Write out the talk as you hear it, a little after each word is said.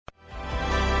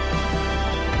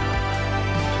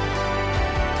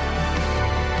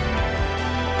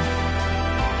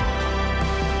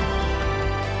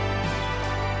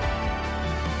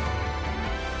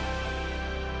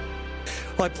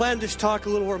Well, I planned this talk a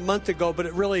little over a month ago, but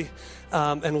it really,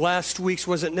 and last week's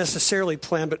wasn't necessarily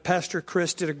planned, but Pastor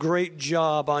Chris did a great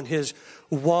job on his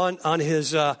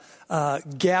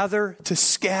gather to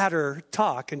scatter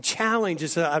talk and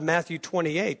challenges on Matthew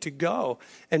 28 to go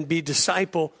and be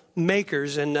disciple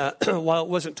makers. And while it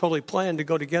wasn't totally planned to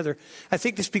go together, I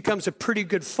think this becomes a pretty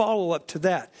good follow-up to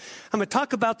that. I'm going to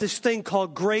talk about this thing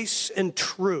called grace and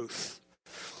truth.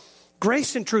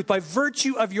 Grace and truth by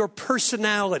virtue of your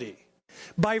personality.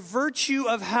 By virtue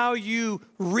of how you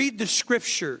read the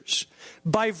scriptures,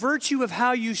 by virtue of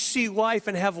how you see life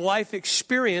and have life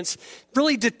experience,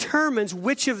 really determines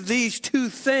which of these two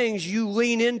things you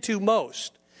lean into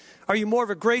most. Are you more of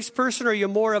a grace person or are you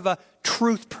more of a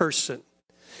truth person?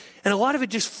 And a lot of it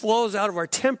just flows out of our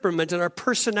temperament and our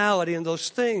personality and those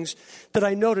things that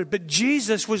I noted. But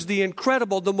Jesus was the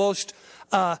incredible, the most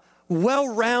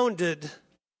well-rounded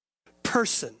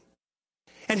person.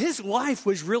 And his life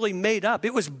was really made up.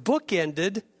 It was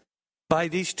bookended by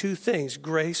these two things,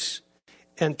 grace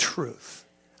and truth.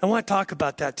 I want to talk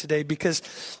about that today because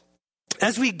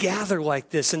as we gather like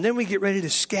this and then we get ready to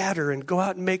scatter and go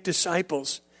out and make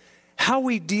disciples, how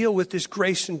we deal with this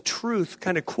grace and truth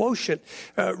kind of quotient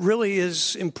really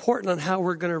is important on how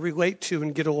we're going to relate to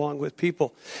and get along with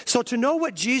people. So to know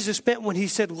what Jesus meant when he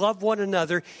said love one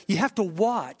another, you have to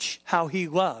watch how he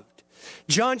loved.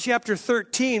 John chapter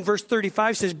 13, verse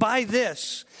 35 says, by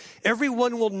this,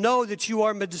 everyone will know that you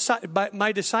are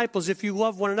my disciples if you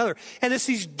love one another. And as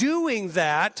he's doing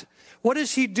that, what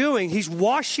is he doing? He's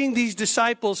washing these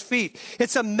disciples' feet.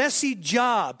 It's a messy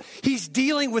job. He's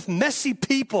dealing with messy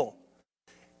people.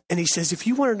 And he says, if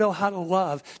you want to know how to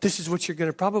love, this is what you're going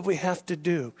to probably have to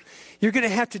do. You're going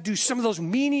to have to do some of those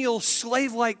menial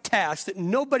slave-like tasks that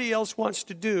nobody else wants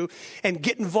to do and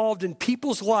get involved in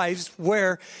people's lives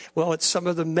where, well, it's some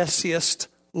of the messiest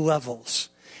levels.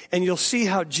 And you'll see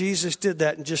how Jesus did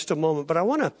that in just a moment. But I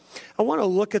want to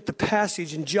look at the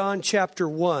passage in John chapter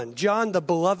 1. John, the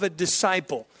beloved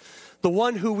disciple. The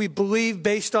one who we believe,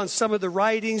 based on some of the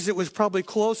writings that was probably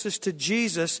closest to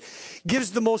Jesus, gives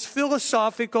the most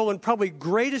philosophical and probably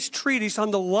greatest treatise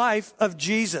on the life of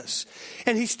Jesus.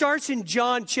 And he starts in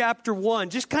John chapter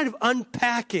 1, just kind of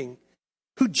unpacking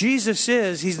who Jesus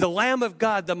is. He's the Lamb of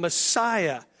God, the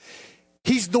Messiah.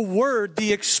 He's the Word,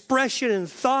 the expression and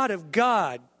thought of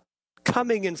God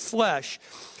coming in flesh.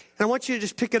 And I want you to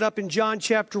just pick it up in John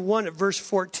chapter 1 at verse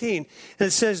 14. And it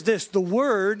says this, the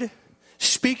Word,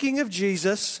 speaking of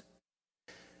Jesus,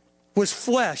 was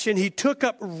flesh, and he took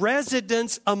up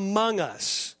residence among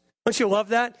us. Don't you love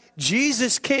that?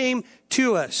 Jesus came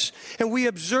to us, and we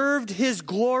observed his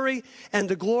glory, and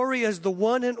the glory as the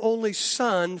one and only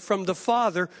Son from the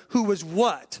Father, who was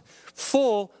what?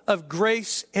 Full of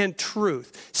grace and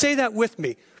truth. Say that with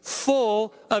me.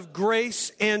 Full of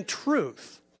grace and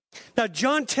truth. Now,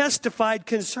 John testified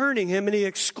concerning him, and he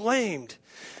exclaimed,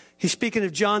 he's speaking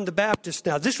of John the Baptist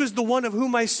now. This was the one of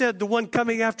whom I said, the one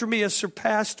coming after me has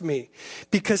surpassed me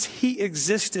because he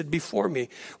existed before me.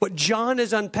 What John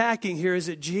is unpacking here is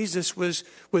that Jesus was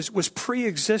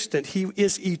pre-existent. He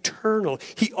is eternal.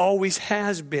 He always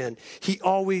has been. He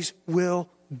always will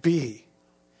be.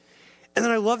 And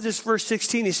then I love this verse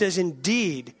 16. He says,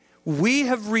 indeed, we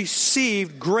have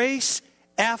received grace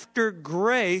after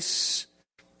grace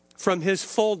from his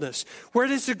fullness. Where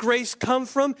does the grace come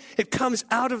from? It comes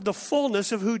out of the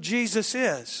fullness of who Jesus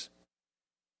is.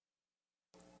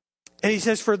 And he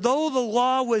says, for though the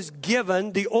law was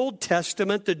given, the Old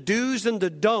Testament, the do's and the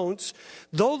don'ts,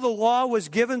 though the law was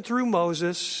given through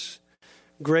Moses,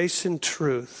 grace and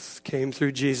truth came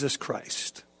through Jesus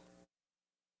Christ.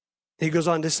 He goes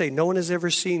on to say, no one has ever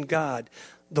seen God,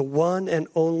 the one and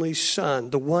only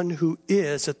Son, the one who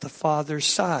is at the Father's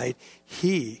side.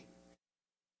 He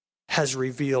has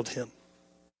revealed him.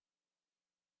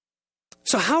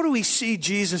 So how do we see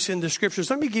Jesus in the scriptures?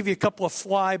 Let me give you a couple of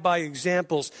flyby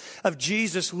examples of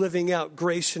Jesus living out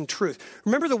grace and truth.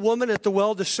 Remember the woman at the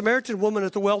well, the Samaritan woman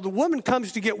at the well? The woman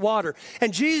comes to get water,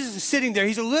 and Jesus is sitting there.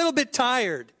 He's a little bit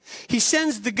tired. He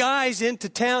sends the guys into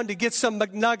town to get some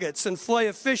McNuggets and fillet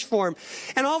of fish for him.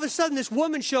 And all of a sudden, this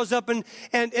woman shows up,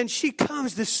 and she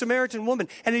comes, this Samaritan woman.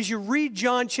 And as you read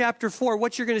John chapter 4,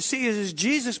 what you're going to see is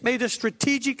Jesus made a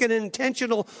strategic and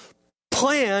intentional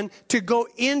plan to go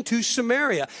into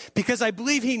Samaria because I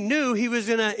believe he knew he was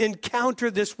going to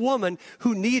encounter this woman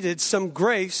who needed some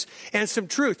grace and some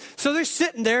truth. So they're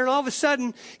sitting there, and all of a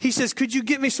sudden he says, could you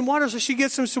get me some water? So she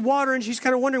gets him some water, and she's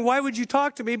kind of wondering, why would you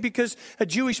talk to me? Because a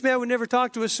Jewish man would never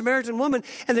talk to a Samaritan woman.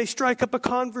 And they strike up a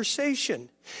conversation.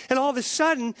 And all of a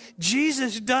sudden,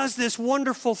 Jesus does this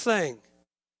wonderful thing.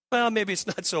 Well, maybe it's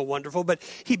not so wonderful, but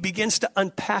he begins to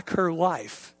unpack her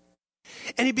life.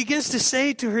 And he begins to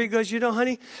say to her, he goes,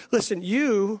 honey, listen,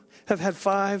 you have had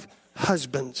 5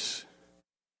 husbands,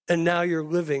 and now you're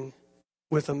living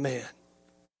with a man.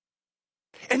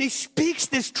 And he speaks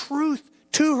this truth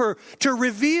to her to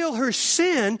reveal her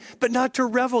sin, but not to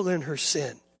revel in her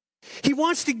sin. He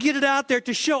wants to get it out there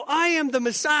to show, I am the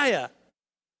Messiah.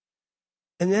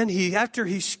 And then after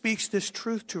he speaks this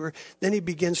truth to her, then he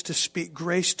begins to speak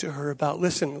grace to her about,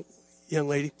 listen, young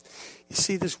lady, you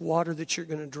see this water that you're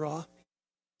going to draw?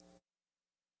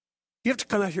 You have to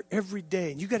come out here every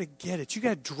day, and you got to get it. You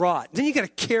got to draw it. Then you got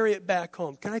to carry it back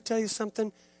home. Can I tell you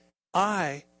something?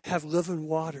 I have living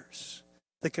waters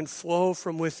that can flow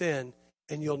from within,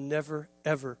 and you'll never,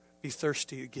 ever be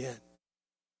thirsty again.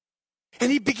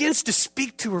 And he begins to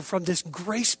speak to her from this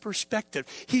grace perspective.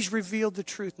 He's revealed the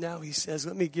truth. Now he says,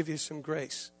 let me give you some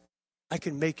grace. I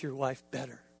can make your life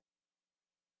better.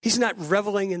 He's not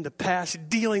reveling in the past,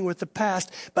 dealing with the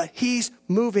past, but he's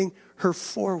moving her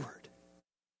forward.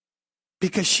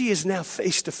 Because she is now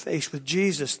face to face with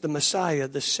Jesus, the Messiah,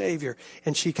 the Savior,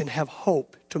 and she can have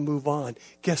hope to move on.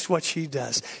 Guess what she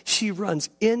does? She runs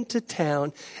into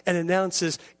town and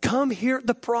announces, come hear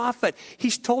the prophet.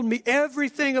 He's told me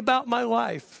everything about my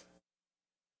life.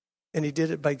 And he did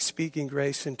it by speaking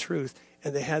grace and truth.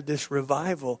 And they had this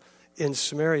revival in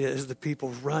Samaria as the people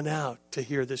run out to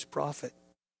hear this prophet.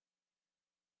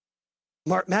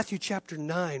 Matthew chapter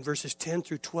 9, verses 10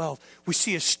 through 12, we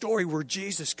see a story where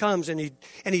Jesus comes and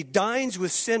he dines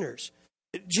with sinners.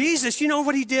 Jesus, you know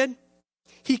what he did?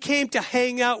 He came to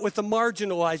hang out with the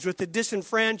marginalized, with the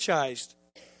disenfranchised,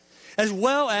 as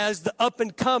well as the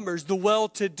up-and-comers, the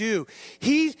well-to-do.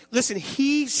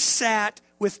 He sat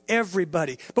with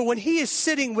everybody. But when he is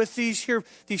sitting with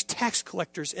these tax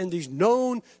collectors and these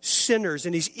known sinners,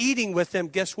 and he's eating with them,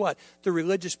 guess what? The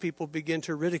religious people begin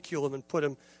to ridicule him and put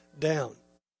him down.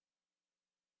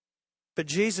 But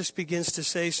Jesus begins to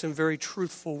say some very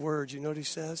truthful words. You know what he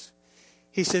says?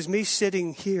 He says, me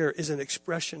sitting here is an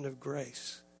expression of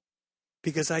grace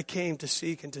because I came to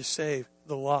seek and to save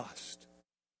the lost.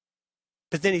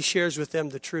 But then he shares with them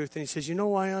the truth and he says, you know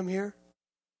why I'm here?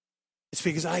 It's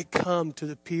because I come to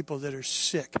the people that are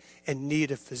sick and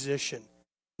need a physician,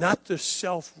 not the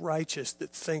self-righteous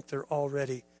that think they're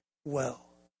already well.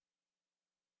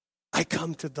 I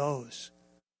come to those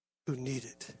who need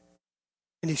it.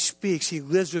 And he speaks, he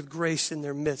lives with grace in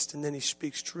their midst, and then he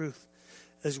speaks truth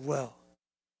as well.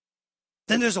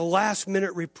 Then there's a last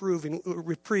minute reprieve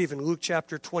in Luke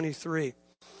chapter 23,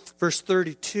 verse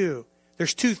 32.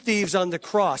 There's 2 thieves on the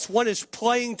cross. One is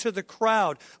playing to the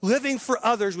crowd, living for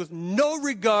others with no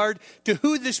regard to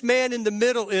who this man in the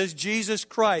middle is, Jesus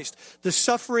Christ, the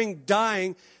suffering,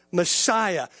 dying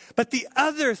Messiah. But the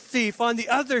other thief on the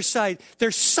other side,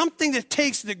 there's something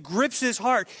that grips his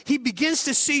heart. He begins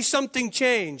to see something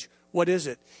change. What is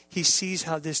it? He sees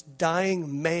how this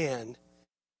dying man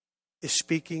is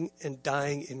speaking and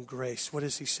dying in grace. What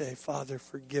does he say? Father,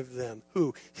 forgive them.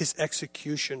 Who? His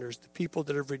executioners, the people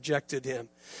that have rejected him,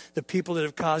 the people that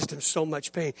have caused him so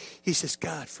much pain. He says,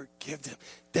 God, forgive them.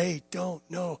 They don't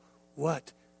know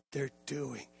what they're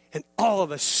doing. And all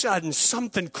of a sudden,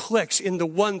 something clicks in the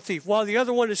one thief. While the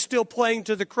other one is still playing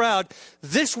to the crowd,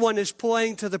 this one is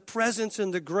playing to the presence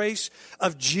and the grace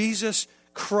of Jesus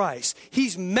Christ.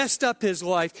 He's messed up his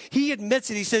life. He admits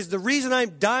it. He says, the reason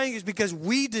I'm dying is because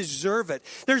we deserve it.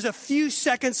 There's a few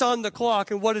seconds on the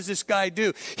clock, and what does this guy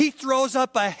do? He throws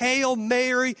up a Hail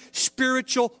Mary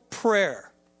spiritual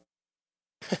prayer.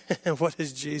 And what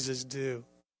does Jesus do?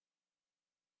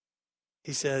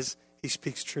 He says, he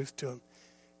speaks truth to him.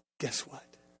 Guess what?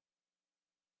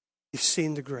 You've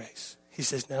seen the grace. He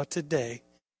says, now today,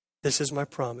 this is my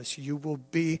promise. You will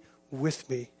be with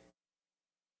me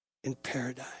in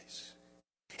paradise.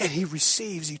 And he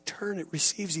receives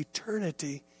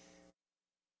eternity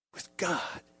with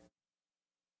God.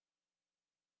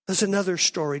 There's another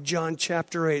story, John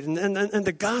chapter 8. And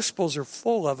the Gospels are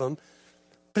full of them.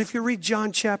 But if you read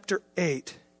John chapter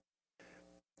 8,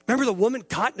 remember the woman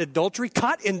caught in adultery?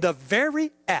 Caught in the very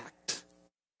act.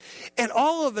 And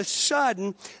all of a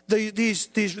sudden, this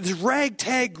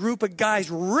ragtag group of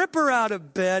guys rip her out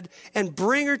of bed and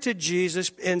bring her to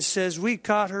Jesus and says, we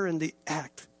caught her in the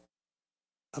act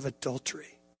of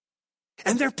adultery.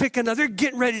 And they're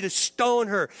getting ready to stone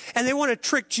her. And they want to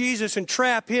trick Jesus and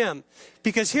trap him.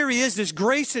 Because here he is, this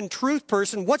grace and truth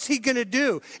person. What's he going to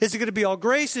do? Is it going to be all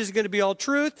grace? Is it going to be all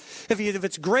truth? If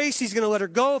it's grace, he's going to let her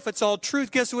go. If it's all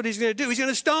truth, guess what he's going to do? He's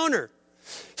going to stone her.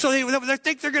 So they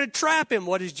think they're going to trap him.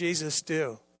 What does Jesus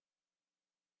do?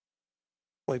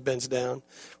 Well, he bends down,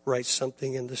 writes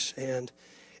something in the sand,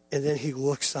 and then he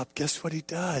looks up. Guess what he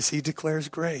does? He declares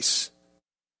grace.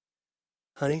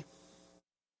 Honey,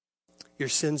 your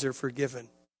sins are forgiven.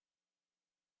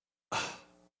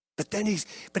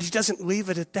 But he doesn't leave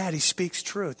it at that. He speaks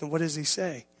truth. And what does he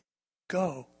say?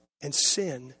 Go and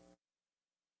sin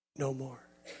no more.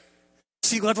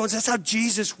 See, loved ones, that's how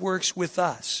Jesus works with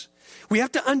us. We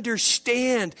have to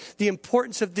understand the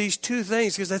importance of these two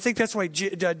things, because I think that's why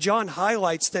John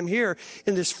highlights them here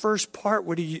in this first part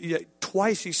where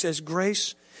twice he says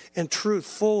grace and truth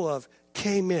full of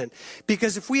came in.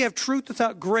 Because if we have truth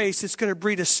without grace, it's going to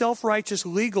breed a self-righteous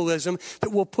legalism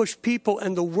that will push people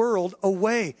and the world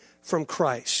away from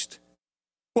Christ.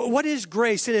 Well, what is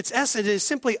grace? In its essence, it is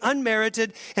simply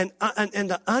unmerited and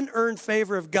the unearned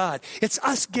favor of God. It's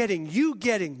us getting, you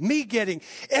getting, me getting,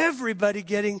 everybody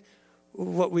getting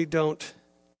what we don't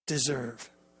deserve.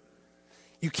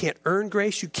 You can't earn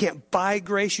grace. You can't buy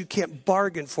grace. You can't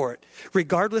bargain for it.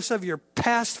 Regardless of your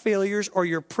past failures or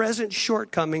your present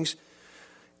shortcomings,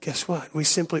 guess what? We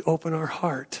simply open our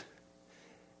heart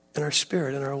and our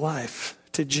spirit and our life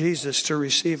to Jesus to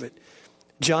receive it.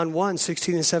 John 1,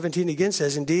 16 and 17 again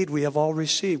says, indeed, we have all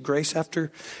received grace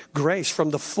after grace from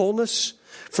the fullness.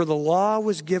 For the law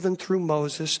was given through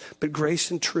Moses, but grace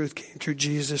and truth came through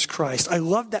Jesus Christ. I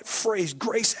love that phrase,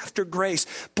 grace after grace,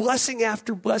 blessing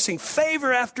after blessing,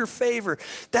 favor after favor.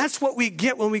 That's what we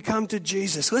get when we come to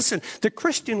Jesus. Listen, the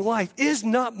Christian life is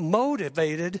not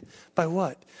motivated by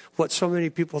what? What so many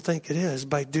people think it is,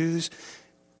 by do's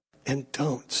and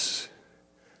don'ts.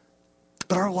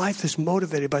 But our life is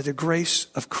motivated by the grace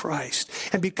of Christ.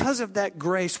 And because of that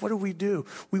grace, what do?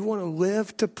 We want to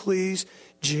live to please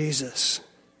Jesus.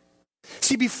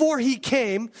 See, before he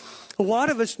came, a lot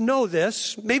of us know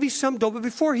this, maybe some don't, but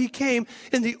before he came,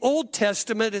 in the Old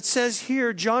Testament, it says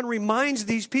here, John reminds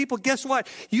these people, guess what?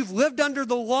 You've lived under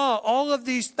the law all of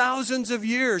these thousands of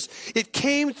years. It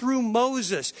came through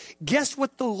Moses. Guess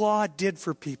what the law did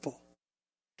for people?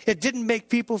 It didn't make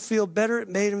people feel better. It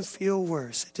made them feel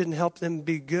worse. It didn't help them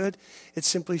be good. It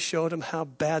simply showed them how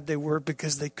bad they were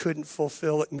because they couldn't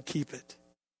fulfill it and keep it.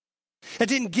 It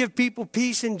didn't give people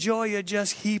peace and joy. It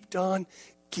just heaped on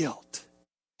guilt.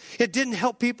 It didn't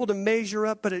help people to measure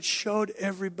up, but it showed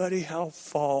everybody how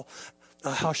far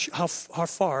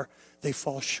they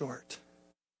fall short.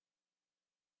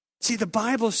 See, the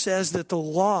Bible says that the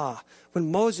law,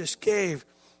 when Moses gave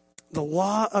the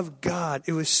law of God,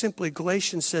 it was simply,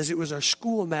 Galatians says, it was our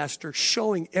schoolmaster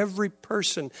showing every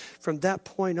person from that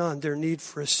point on their need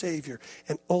for a Savior,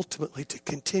 and ultimately to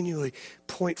continually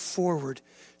point forward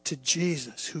to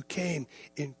Jesus, who came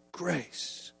in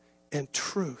grace and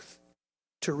truth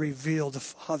to reveal the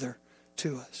Father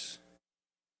to us.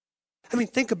 I mean,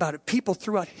 think about it. People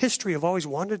throughout history have always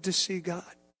wanted to see God.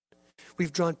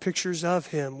 We've drawn pictures of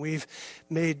him. We've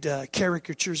made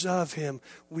caricatures of him.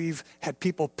 We've had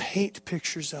people paint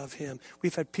pictures of him.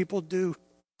 We've had people do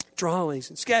drawings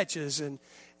and sketches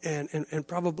and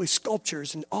probably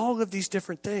sculptures and all of these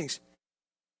different things.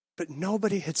 But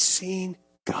nobody had seen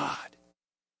God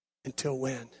until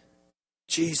when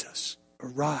Jesus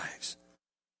arrives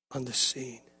on the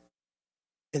scene.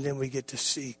 And then we get to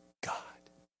see God,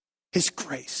 his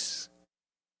grace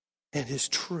and his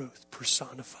truth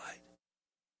personified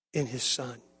in his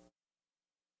Son.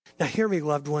 Now hear me,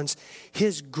 loved ones.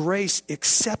 His grace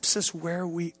accepts us where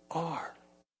we are.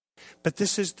 But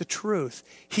this is the truth.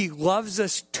 He loves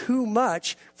us too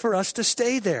much for us to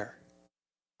stay there.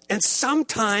 And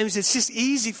sometimes it's just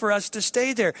easy for us to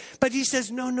stay there. But he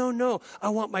says, no. I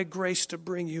want my grace to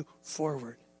bring you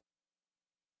forward.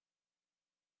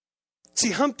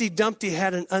 See, Humpty Dumpty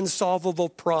had an unsolvable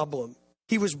problem.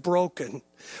 He was broken.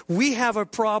 We have a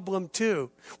problem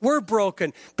too. We're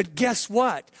broken. But guess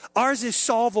what? Ours is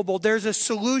solvable. There's a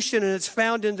solution, and it's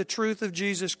found in the truth of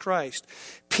Jesus Christ.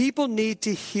 People need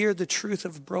to hear the truth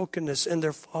of brokenness and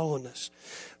their fallenness.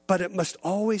 But it must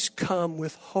always come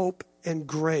with hope and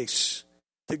grace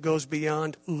that goes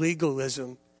beyond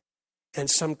legalism and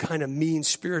some kind of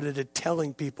mean-spirited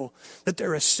telling people that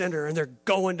they're a sinner and they're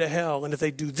going to hell. And if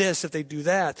they do this, if they do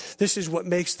that, this is what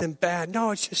makes them bad.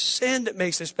 No, it's just sin that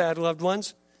makes us bad, loved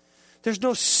ones. There's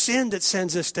no sin that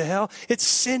sends us to hell. It's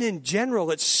sin in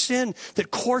general. It's sin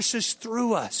that courses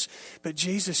through us. But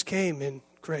Jesus came in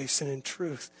grace and in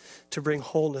truth to bring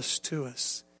wholeness to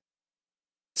us.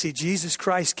 See, Jesus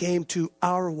Christ came to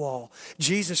our wall.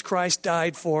 Jesus Christ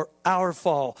died for our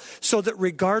fall, so that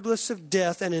regardless of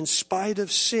death and in spite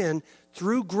of sin,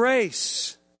 through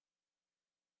grace,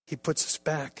 he puts us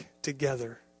back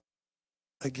together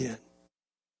again.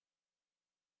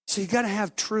 So you got to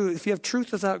have truth. If you have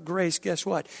truth without grace, guess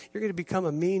what? You're going to become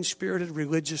a mean-spirited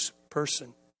religious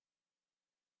person.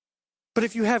 But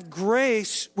if you have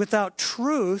grace without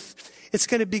truth, it's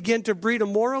going to begin to breed a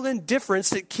moral indifference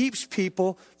that keeps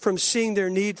people from seeing their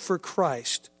need for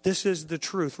Christ. This is the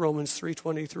truth, Romans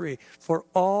 3:23. For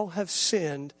all have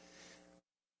sinned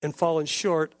and fallen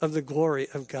short of the glory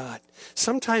of God.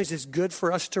 Sometimes it's good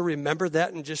for us to remember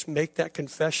that and just make that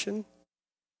confession.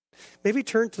 Maybe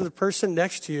turn to the person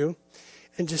next to you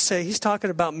and just say, he's talking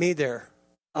about me there.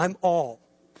 I'm all.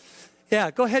 Yeah,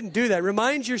 go ahead and do that.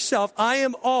 Remind yourself, I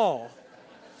am all.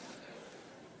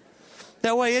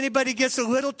 That way anybody gets a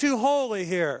little too holy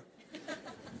here.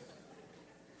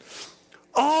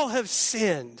 All have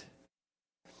sinned.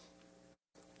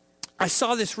 I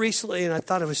saw this recently and I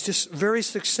thought it was just very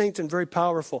succinct and very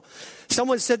powerful.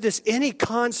 Someone said this: any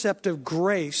concept of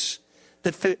grace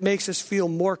that makes us feel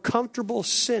more comfortable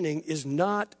sinning is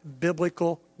not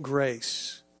biblical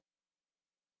grace.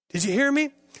 Did you hear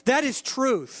me? That is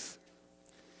truth.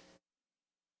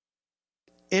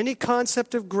 Any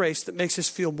concept of grace that makes us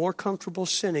feel more comfortable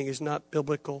sinning is not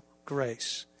biblical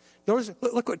grace. Notice,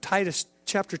 look what Titus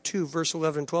chapter 2, verse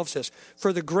 11 and 12 says.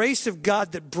 For the grace of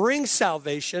God that brings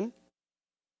salvation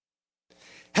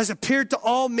has appeared to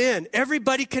all men.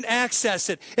 Everybody can access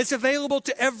it. It's available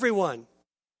to everyone.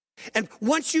 And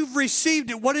once you've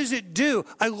received it, what does it do?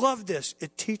 I love this.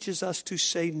 It teaches us to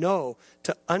say no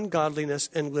to ungodliness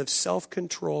and live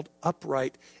self-controlled,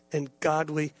 upright, and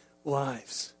godly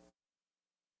lives.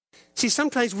 See,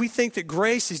 sometimes we think that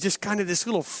grace is just kind of this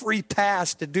little free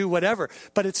pass to do whatever,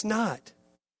 but it's not.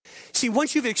 See,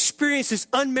 once you've experienced this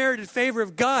unmerited favor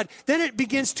of God, then it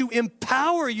begins to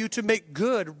empower you to make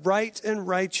good, right, and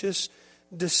righteous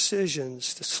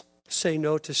decisions, to say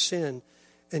no to sin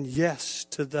and yes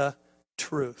to the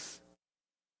truth.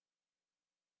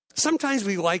 Sometimes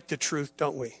we like the truth,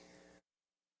 don't we?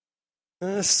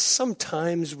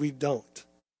 Sometimes we don't.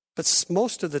 But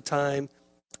most of the time,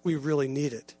 we really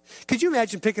need it. Could you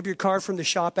imagine pick up your car from the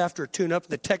shop after a tune-up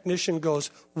and the technician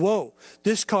goes, whoa,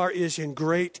 this car is in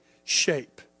great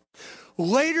shape.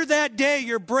 Later that day,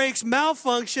 your brakes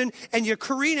malfunction and you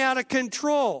careen out of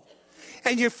control.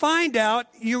 And you find out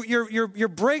your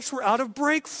brakes were out of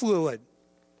brake fluid.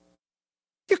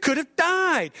 You could have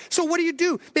died. So what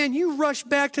do? Man, you rush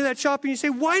back to that shop and you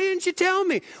say, why didn't you tell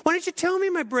me? Why didn't you tell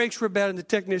me my brakes were bad? And the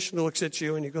technician looks at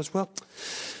you and he goes, well,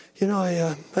 you know,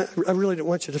 I really didn't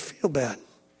want you to feel bad.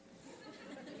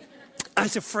 I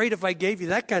was afraid if I gave you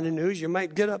that kind of news, you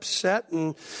might get upset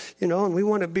and we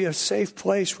want to be a safe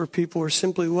place where people are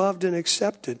simply loved and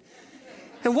accepted.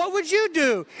 And what would you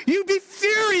do? You'd be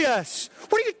furious.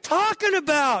 What are you talking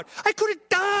about? I could have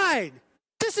died.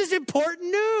 This is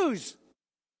important news.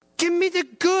 Give me the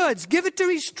goods. Give it to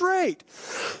me straight.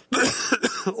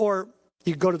 Or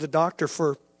you go to the doctor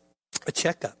for a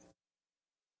checkup.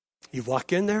 You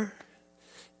walk in there.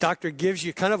 Doctor gives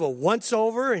you kind of a once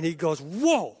over and he goes,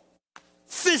 whoa,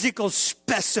 physical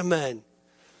specimen.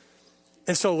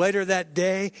 And so later that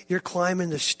day, you're climbing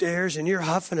the stairs and you're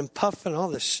huffing and puffing. All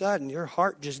of a sudden, your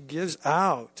heart just gives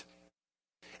out.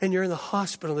 And you're in the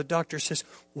hospital and the doctor says,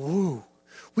 woo,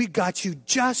 we got you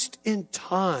just in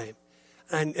time.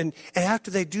 And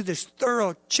after they do this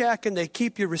thorough check and they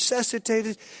keep you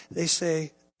resuscitated, they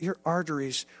say, your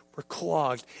arteries were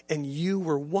clogged and you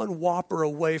were one whopper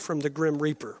away from the Grim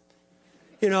Reaper.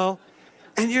 And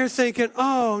you're thinking,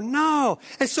 oh no.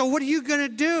 And so what are you going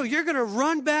to do? You're going to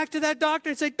run back to that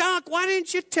doctor and say, Doc, why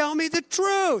didn't you tell me the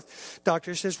truth?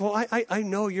 Doctor says, well, I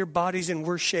know your body's in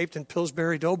worse shape than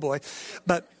Pillsbury Doughboy,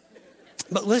 but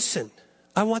listen,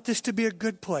 I want this to be a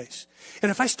good place.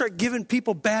 And if I start giving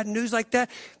people bad news like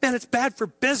that, man, it's bad for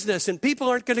business and people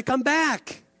aren't going to come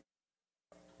back.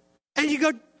 And you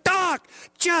go, Doc,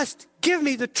 just give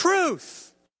me the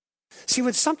truth. See,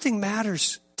 when something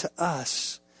matters to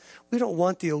us, we don't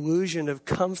want the illusion of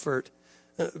comfort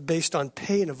based on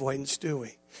pain avoidance, do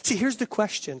we? See, here's the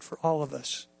question for all of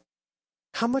us.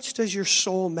 How much does your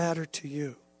soul matter to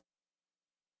you?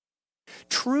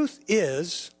 Truth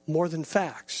is more than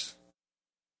facts.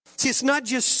 See, it's not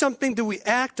just something that we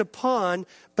act upon,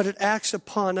 but it acts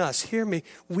upon us. Hear me.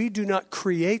 We do not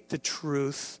create the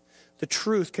truth. The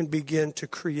truth can begin to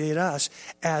create us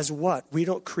as what? We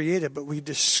don't create it, but we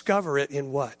discover it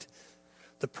in what?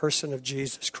 The person of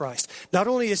Jesus Christ. Not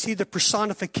only is he the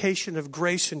personification of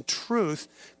grace and truth,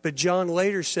 but John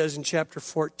later says in chapter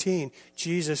 14,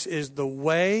 Jesus is the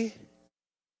way,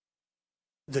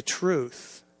 the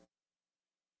truth,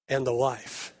 and the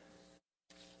life.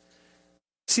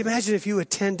 See, imagine if you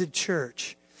attended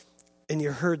church and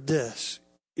you heard this.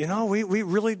 We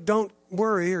really don't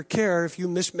worry or care if you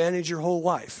mismanage your whole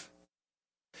life.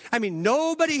 I mean,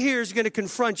 nobody here is going to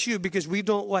confront you because we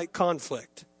don't like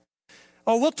conflict.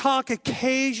 Oh, we'll talk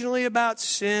occasionally about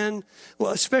sin,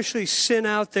 well, especially sin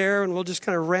out there, and we'll just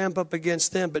kind of ramp up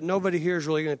against them, but nobody here is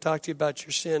really going to talk to you about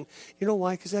your sin. You know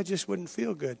why? Because that just wouldn't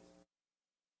feel good.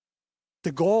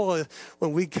 The goal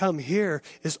when we come here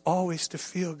is always to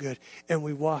feel good, and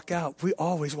we walk out. We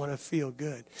always want to feel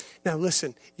good. Now,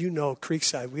 listen, you know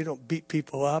Creekside, we don't beat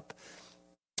people up,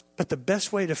 but the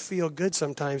best way to feel good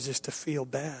sometimes is to feel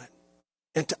bad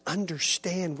and to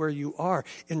understand where you are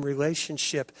in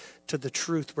relationship to the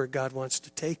truth where God wants to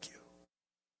take you.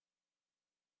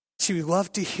 See, we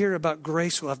love to hear about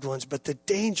grace, loved ones, but the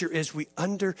danger is we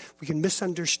can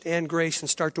misunderstand grace and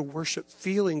start to worship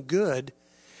feeling good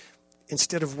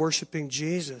instead of worshiping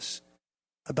Jesus,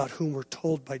 about whom we're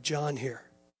told by John here.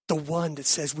 The one that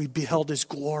says we beheld his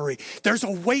glory. There's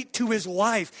a weight to his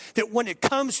life that when it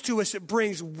comes to us, it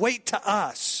brings weight to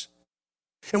us.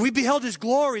 And we beheld his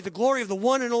glory, the glory of the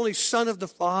one and only Son of the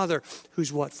Father,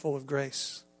 who's what? Full of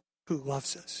grace, who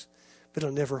loves us, but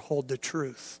he'll never hold the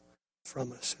truth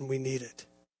from us, and we need it.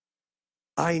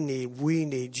 We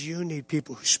need, you need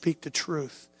people who speak the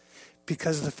truth.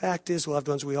 Because the fact is, loved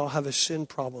ones, we all have a sin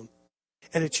problem.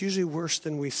 And it's usually worse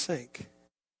than we think.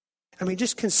 I mean,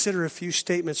 just consider a few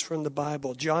statements from the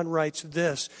Bible. John writes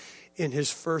this in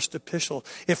his first epistle.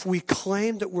 If we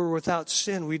claim that we're without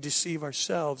sin, we deceive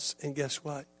ourselves. And guess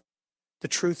what? The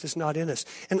truth is not in us.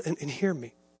 And hear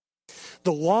me.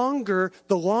 The longer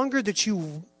that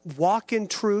you walk in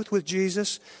truth with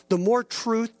Jesus, the more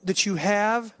truth that you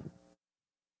have,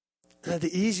 the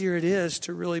easier it is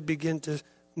to really begin to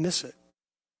miss it.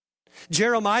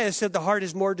 Jeremiah said the heart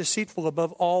is more deceitful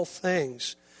above all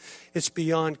things. It's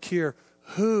beyond cure.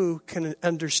 Who can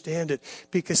understand it?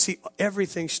 Because, see,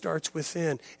 everything starts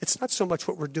within. It's not so much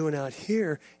what we're doing out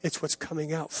here. It's what's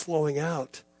coming out, flowing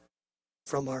out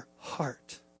from our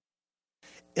heart.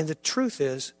 And the truth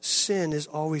is, sin is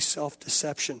always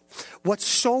self-deception. What's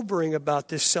sobering about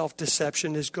this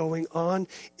self-deception is going on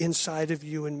inside of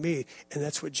you and me. And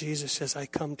that's what Jesus says, I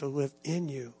come to live in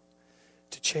you,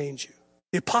 to change you.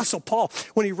 The Apostle Paul,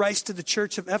 when he writes to the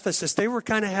church of Ephesus, they were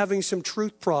kind of having some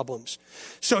truth problems.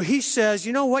 So he says,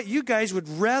 you know what, you guys would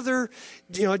rather,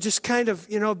 just kind of,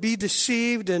 be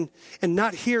deceived and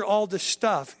not hear all this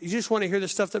stuff. You just want to hear the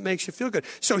stuff that makes you feel good.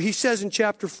 So he says in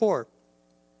chapter 4,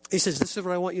 he says, this is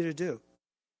what I want you to do.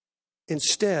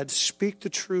 Instead, speak the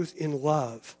truth in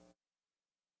love.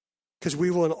 Because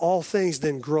we will in all things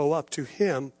then grow up to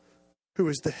him who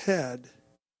is the head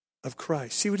of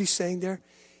Christ. See what he's saying there?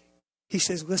 He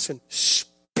says, listen,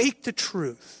 speak the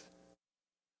truth.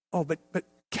 Oh, but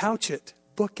couch it,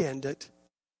 bookend it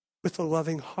with a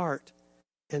loving heart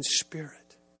and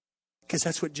spirit. Because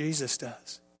that's what Jesus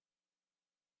does.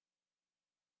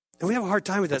 And we have a hard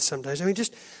time with that sometimes. I mean,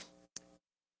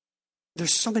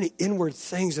 there's so many inward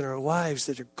things in our lives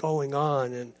that are going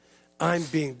on, and I'm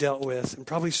being dealt with, and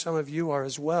probably some of you are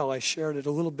as well. I shared it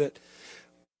a little bit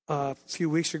a few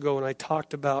weeks ago when I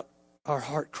talked about our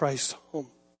heart cries home.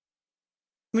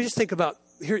 Let me just think about,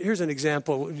 here's an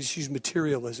example. We'll just use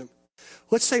materialism.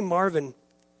 Let's say Marvin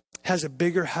has a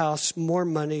bigger house, more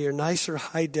money, or nicer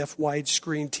high-def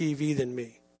widescreen TV than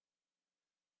me.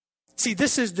 See,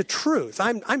 this is the truth.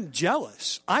 I'm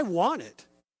jealous. I want it.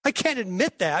 I can't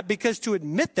admit that, because to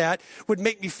admit that would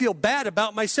make me feel bad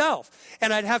about myself.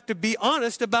 And I'd have to be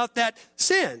honest about that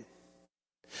sin.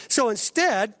 So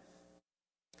instead,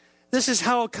 this is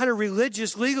how kind of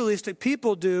religious, legalistic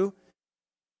people do.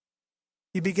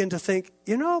 You begin to think,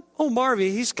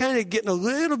 Marvy, he's kind of getting a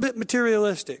little bit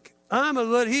materialistic.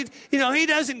 He's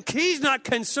not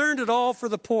concerned at all for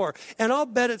the poor. And I'll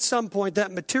bet at some point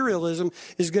that materialism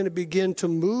is going to begin to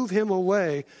move him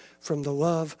away from the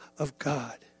love of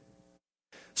God.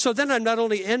 So then I'm not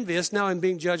only envious, now I'm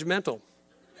being judgmental.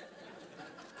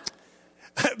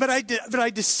 But I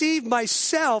deceive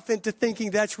myself into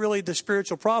thinking that's really the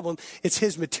spiritual problem. It's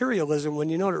his materialism, when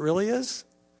you know what it really is?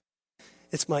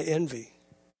 It's my envy.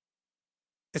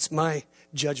 It's my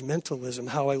judgmentalism,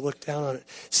 how I look down on it.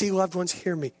 See, loved ones,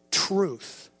 hear me.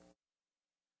 Truth.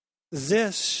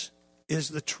 This is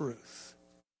the truth.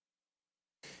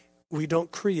 We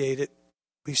don't create it.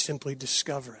 We simply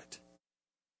discover it.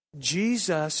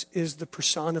 Jesus is the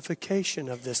personification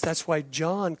of this. That's why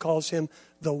John calls him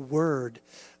the Word,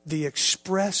 the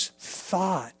express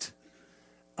thought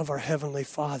of our Heavenly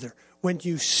Father. When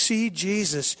you see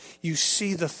Jesus, you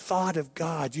see the thought of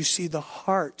God. You see the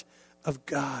heart of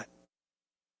God.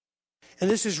 And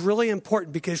this is really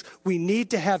important because we need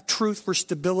to have truth for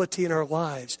stability in our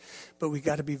lives. But we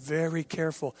got to be very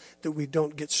careful that we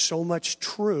don't get so much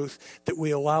truth that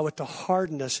we allow it to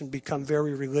harden us and become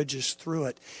very religious through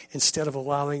it, instead of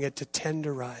allowing it to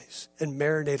tenderize and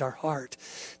marinate our heart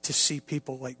to see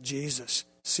people like Jesus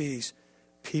sees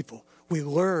people. We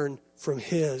learn from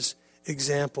his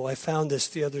example. I found this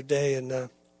the other day in a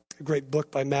great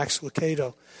book by Max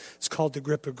Lucado. It's called The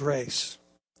Grip of Grace.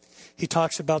 He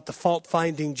talks about the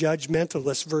fault-finding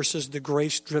judgmentalist versus the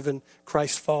grace-driven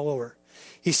Christ follower.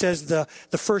 He says the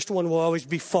first one will always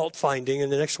be fault-finding,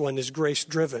 and the next one is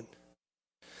grace-driven.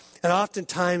 And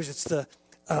oftentimes it's the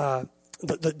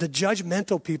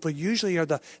judgmental people usually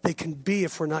they can be,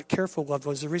 if we're not careful, loved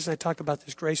ones. The reason I talk about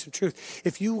this grace and truth,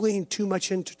 if you lean too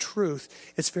much into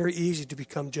truth, it's very easy to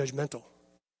become judgmental.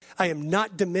 I am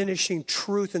not diminishing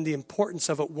truth and the importance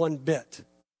of it one bit.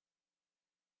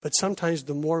 But sometimes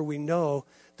the more we know,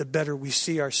 the better we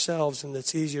see ourselves, and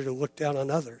it's easier to look down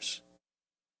on others.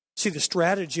 See, the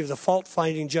strategy of the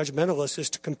fault-finding judgmentalist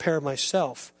is to compare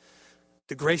myself.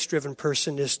 The grace-driven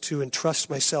person is to entrust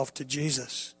myself to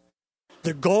Jesus.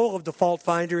 The goal of the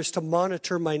fault-finder is to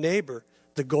monitor my neighbor.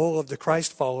 The goal of the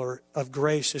Christ follower of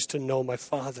grace is to know my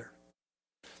Father.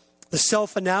 The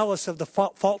self-analysis of the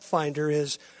fault-finder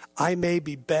is, I may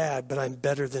be bad, but I'm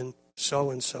better than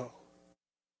so-and-so.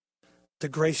 The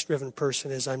grace-driven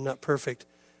person is, I'm not perfect,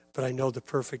 but I know the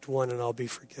perfect one, and I'll be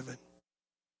forgiven.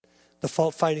 The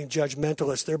fault-finding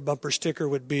judgmentalist, their bumper sticker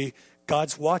would be,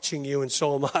 God's watching you, and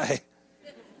so am I.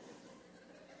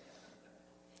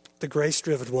 The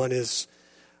grace-driven one is,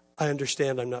 I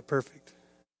understand I'm not perfect.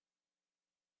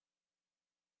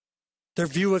 Their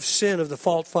view of sin of the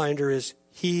fault-finder is,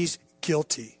 he's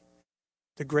guilty.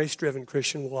 The grace-driven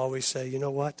Christian will always say, you know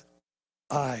what?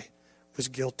 I was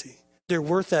guilty. Their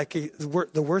work ethic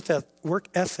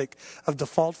of the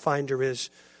fault finder is,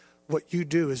 what you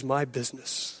do is my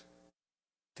business.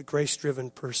 The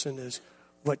grace-driven person is,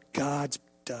 what God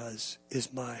does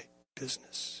is my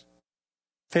business.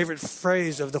 Favorite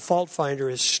phrase of the fault finder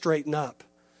is straighten up.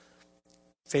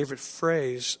 Favorite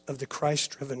phrase of the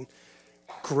Christ-driven,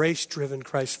 grace-driven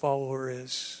Christ follower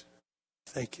is,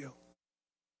 thank you.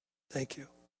 Thank you.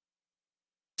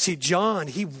 See, John,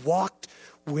 he walked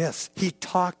with, he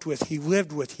talked with, he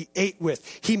lived with, he ate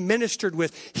with, he ministered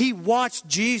with, he watched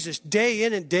Jesus day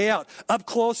in and day out, up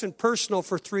close and personal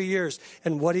for 3 years.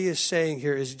 And what he is saying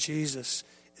here is Jesus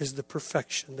is the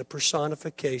perfection, the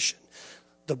personification,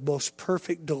 the most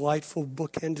perfect, delightful,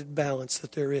 bookended balance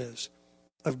that there is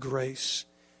of grace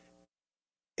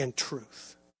and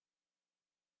truth.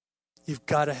 You've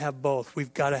got to have both.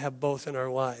 We've got to have both in our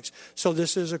lives. So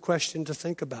this is a question to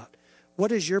think about.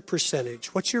 What is your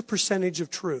percentage? What's your percentage of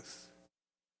truth?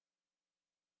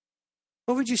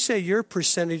 What would you say your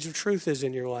percentage of truth is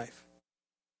in your life?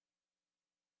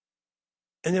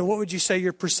 And then what would you say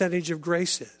your percentage of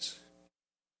grace is?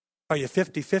 Are you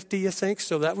 50-50, you think?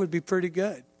 So that would be pretty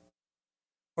good.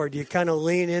 Or do you kind of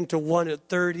lean into one at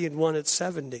 30 and one at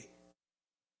 70?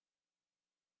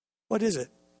 What is it?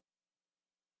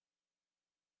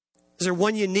 Is there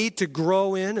one you need to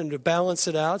grow in and to balance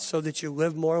it out so that you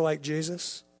live more like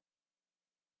Jesus?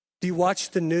 Do you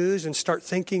watch the news and start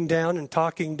thinking down and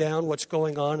talking down what's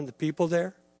going on in the people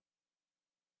there?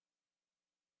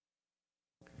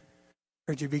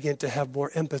 Or do you begin to have more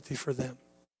empathy for them?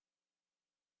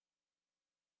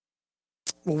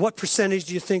 Well, what percentage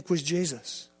do you think was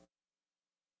Jesus?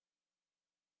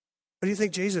 What do you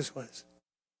think Jesus was?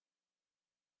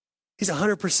 He's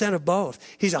 100% of both.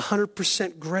 He's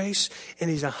 100% grace and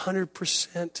he's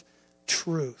 100%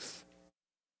 truth.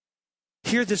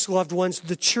 Hear this, loved ones.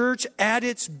 The church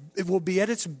it will be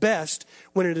at its best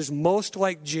when it is most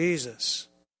like Jesus.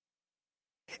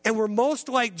 And we're most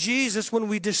like Jesus when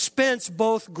we dispense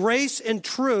both grace and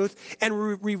truth,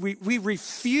 and we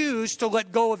refuse to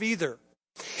let go of either.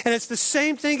 And it's the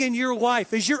same thing in your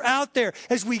life. As you're out there,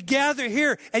 as we gather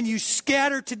here and you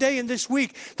scatter today and this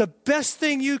week, the best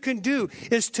thing you can do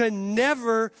is to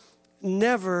never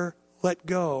let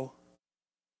go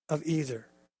of either.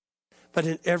 But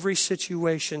in every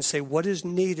situation, say, what is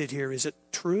needed here? Is it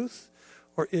truth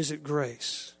or is it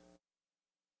grace?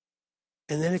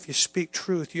 And then if you speak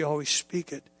truth, you always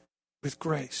speak it with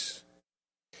grace.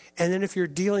 And then if you're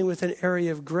dealing with an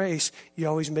area of grace, you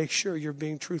always make sure you're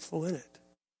being truthful in it.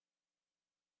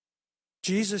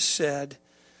 Jesus said,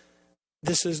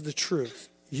 this is the truth.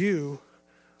 You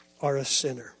are a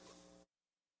sinner.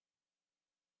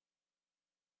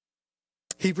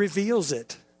 He reveals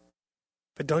it.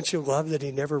 But don't you love that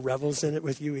he never revels in it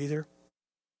with you either?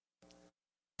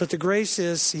 But the grace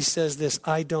is, he says this,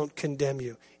 I don't condemn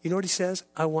you. You know what he says?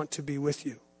 I want to be with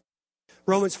you.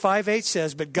 Romans 5:8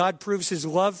 says, but God proves his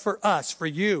love for us, for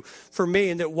you, for me,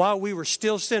 and that while we were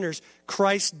still sinners,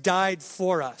 Christ died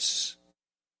for us.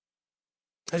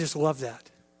 I just love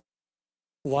that.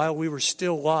 While we were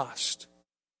still lost.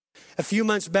 A few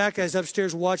months back, I was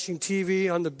upstairs watching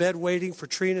TV on the bed waiting for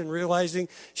Trina and realizing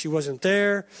she wasn't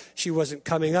there. She wasn't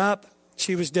coming up.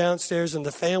 She was downstairs in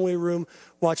the family room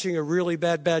watching a really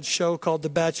bad show called The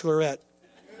Bachelorette.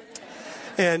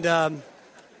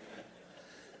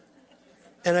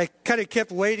 And I kind of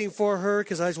kept waiting for her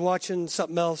because I was watching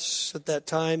something else at that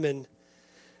time. And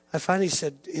I finally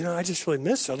said, I just really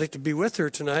miss her. I'd like to be with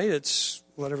her tonight. It's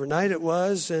whatever night it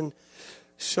was. And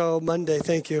so Monday,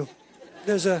 thank you.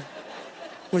 Was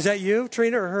that you,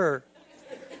 Trina, or her?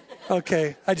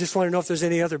 Okay, I just want to know if there's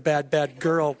any other bad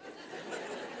girl.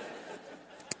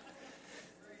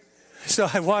 So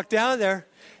I walked down there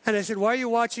and I said, why are you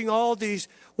watching all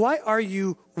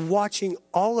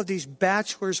of these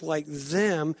bachelors like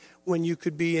them when you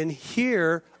could be in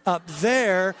here, up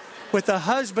there, with a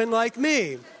husband like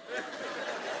me?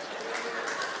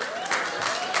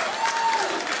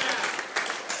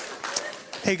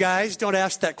 Hey guys, don't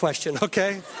ask that question,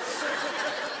 okay?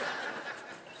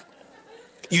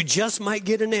 You just might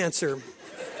get an answer.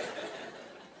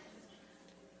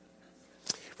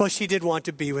 Well, she did want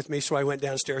to be with me, so I went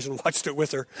downstairs and watched it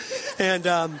with her.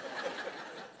 And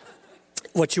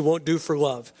what you won't do for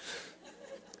love.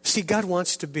 See, God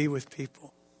wants to be with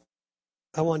people.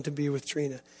 I want to be with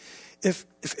Trina. If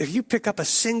you pick up a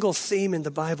single theme in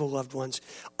the Bible, loved ones,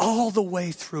 all the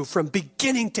way through, from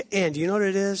beginning to end, you know what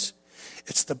it is?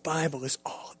 It's the Bible is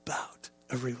all about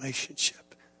a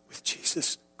relationship with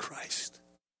Jesus Christ,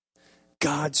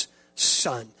 God's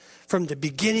Son. From the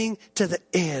beginning to the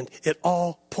end, it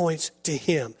all points to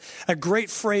him. A great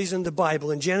phrase in the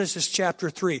Bible in Genesis chapter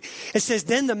 3. It says,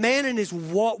 then the man and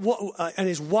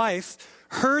his wife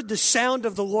heard the sound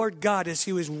of the Lord God as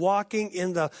he was walking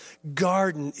in the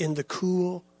garden in the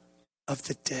cool of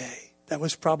the day. That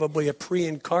was probably a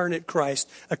pre-incarnate Christ,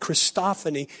 a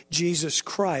Christophany, Jesus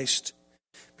Christ,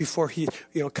 before he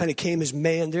kind of came as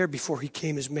man there, before he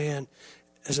came as man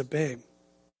as a babe.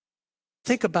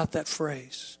 Think about that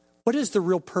phrase. What is the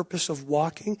real purpose of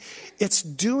walking? It's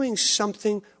doing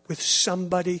something with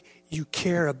somebody you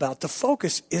care about. The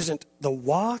focus isn't the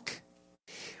walk.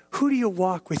 Who do you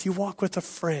walk with? You walk with a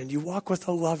friend. You walk with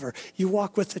a lover. You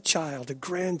walk with a child, a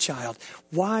grandchild.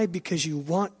 Why? Because you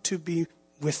want to be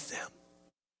with them.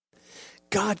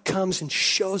 God comes and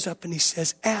shows up and he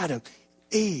says, Adam,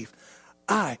 Eve,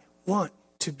 I want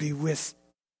to be with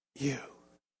you.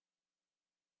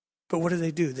 But what do?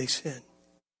 They sin.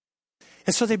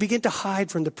 And so they begin to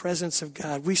hide from the presence of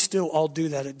God. We still all do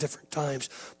that at different times.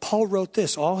 Paul wrote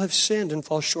this, all have sinned and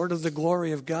fall short of the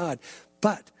glory of God.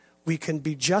 But we can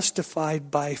be justified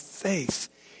by faith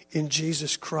in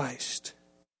Jesus Christ.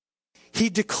 He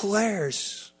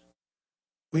declares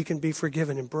we can be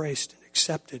forgiven, embraced, and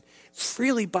accepted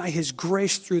freely by his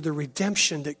grace through the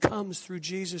redemption that comes through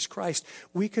Jesus Christ.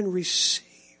 We can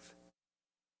receive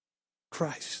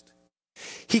Christ.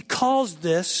 He calls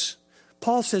this,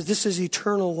 Paul says this is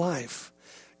eternal life.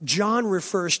 John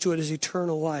refers to it as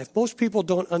eternal life. Most people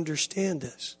don't understand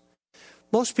this.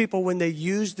 Most people, when they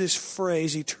use this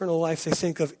phrase, eternal life, they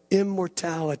think of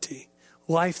immortality,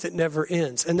 life that never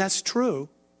ends. And that's true.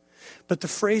 But the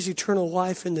phrase eternal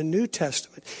life in the New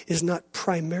Testament is not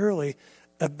primarily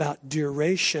about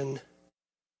duration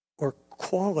or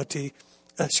quality,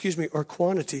 or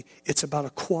quantity. It's about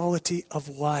a quality of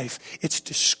life. It's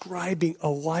describing a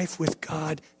life with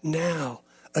God now,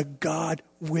 a God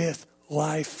with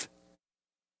life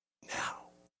now.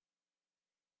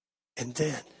 And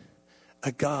then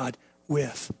a God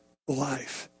with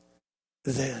life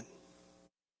then.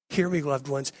 Hear me, loved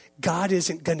ones. God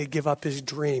isn't going to give up his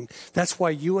dream. That's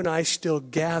why you and I still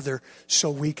gather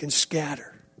so we can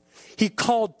scatter. He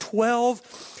called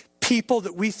 12 people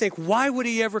that we think, why would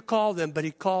he ever call them? But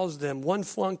he calls them. One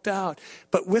flunked out.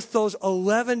 But with those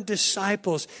 11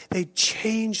 disciples, they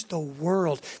changed the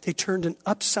world. They turned an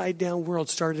upside down world,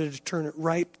 started to turn it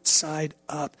right side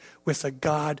up with a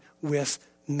God with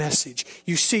message.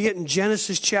 You see it in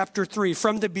Genesis chapter 3.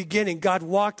 From the beginning, God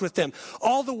walked with them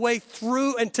all the way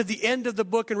through and to the end of the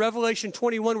book in Revelation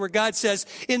 21, where God says,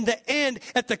 in the end,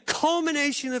 at the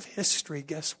culmination of history,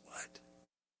 guess what?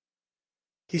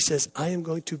 He says, I am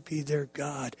going to be their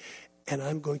God, and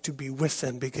I'm going to be with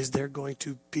them because they're going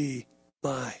to be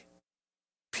my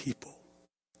people.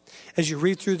 As you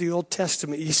read through the Old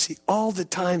Testament, you see all the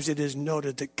times it is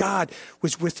noted that God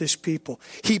was with his people.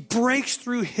 He breaks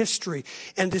through history,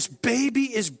 and this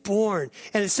baby is born.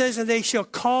 And it says, and they shall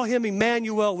call him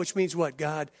Emmanuel, which means what?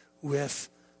 God with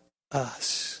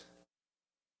us.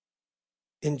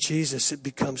 In Jesus, it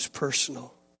becomes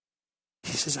personal.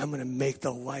 He says, I'm going to make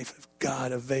the life of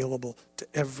God available to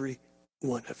every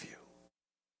one of you.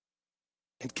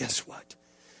 And guess what?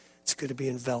 It's going to be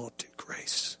enveloped in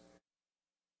grace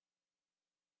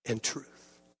and truth.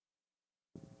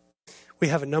 We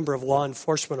have a number of law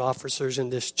enforcement officers in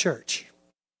this church,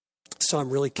 so I'm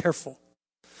really careful.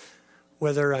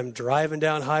 Whether I'm driving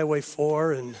down Highway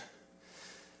 4 and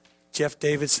Jeff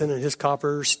Davidson and his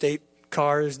Copper State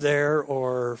car is there,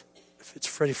 or if it's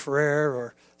Freddie Ferrer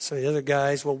or some of the other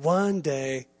guys. Well, one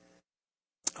day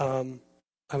I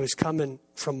was coming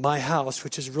from my house,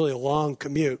 which is really a long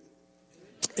commute,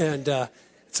 and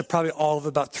it's probably all of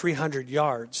about 300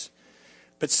 yards.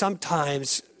 But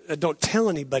sometimes, don't tell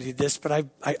anybody this, but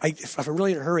if I'm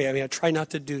really in a hurry, I try not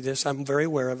to do this. I'm very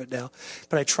aware of it now.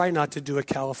 But I try not to do a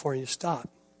California stop.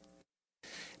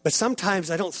 But sometimes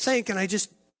I don't think, and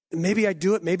maybe I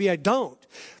do it, maybe I don't.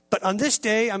 But on this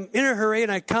day, I'm in a hurry,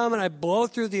 and I come and I blow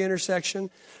through the intersection,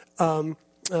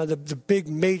 the big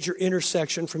major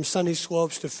intersection from Sunny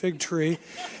Slopes to Fig Tree.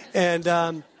 And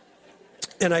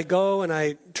I go and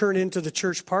I turn into the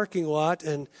church parking lot,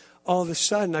 and all of a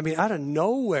sudden, out of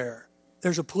nowhere,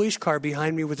 there's a police car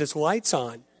behind me with its lights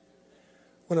on.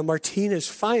 One of Martinez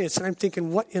Finance, and I'm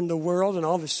thinking, what in the world? And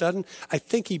all of a sudden, I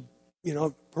think he,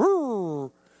 and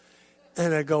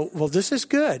I go, well, this is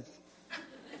good.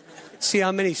 See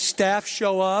how many staff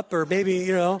show up, or maybe,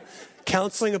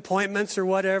 counseling appointments or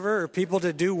whatever, or people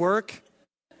to do work.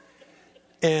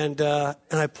 And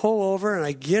I pull over and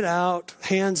I get out,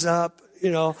 hands up,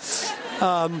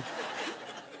 and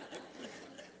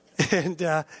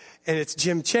it's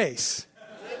Jim Chase.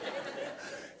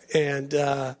 And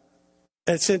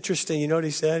it's interesting. You know what he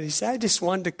said? He said, I just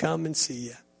wanted to come and see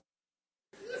you.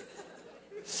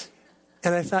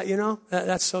 And I thought,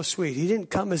 that's so sweet. He didn't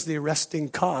come as the arresting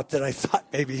cop that I thought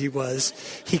maybe he was.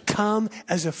 He come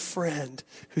as a friend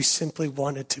who simply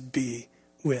wanted to be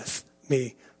with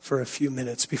me for a few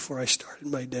minutes before I started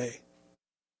my day.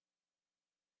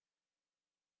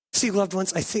 See, loved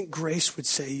ones, I think grace would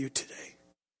say to you today,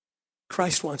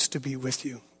 Christ wants to be with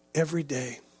you every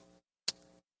day,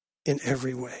 in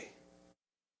every way.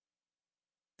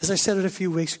 As I said it a few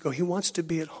weeks ago, he wants to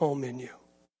be at home in you.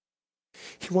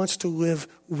 He wants to live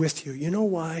with you. You know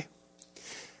why?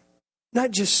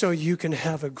 Not just so you can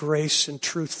have a grace and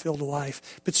truth-filled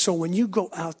life, but so when you go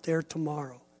out there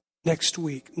tomorrow, next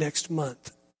week, next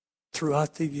month,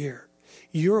 throughout the year,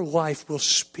 your life will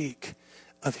speak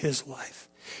of his life.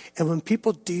 And when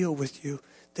people deal with you,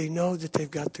 they know that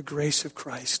they've got the grace of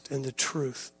Christ and the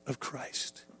truth of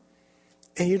Christ.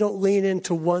 And you don't lean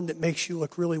into one that makes you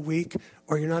look really weak,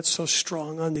 or you're not so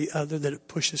strong on the other that it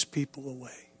pushes people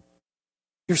away.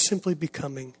 You're simply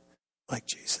becoming like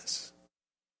Jesus.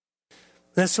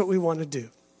 That's what we want to do.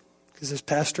 Because as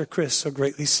Pastor Chris so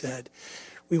greatly said,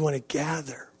 we want to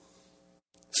gather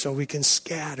so we can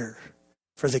scatter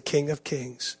for the King of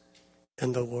Kings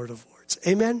and the Lord of Lords.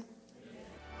 Amen?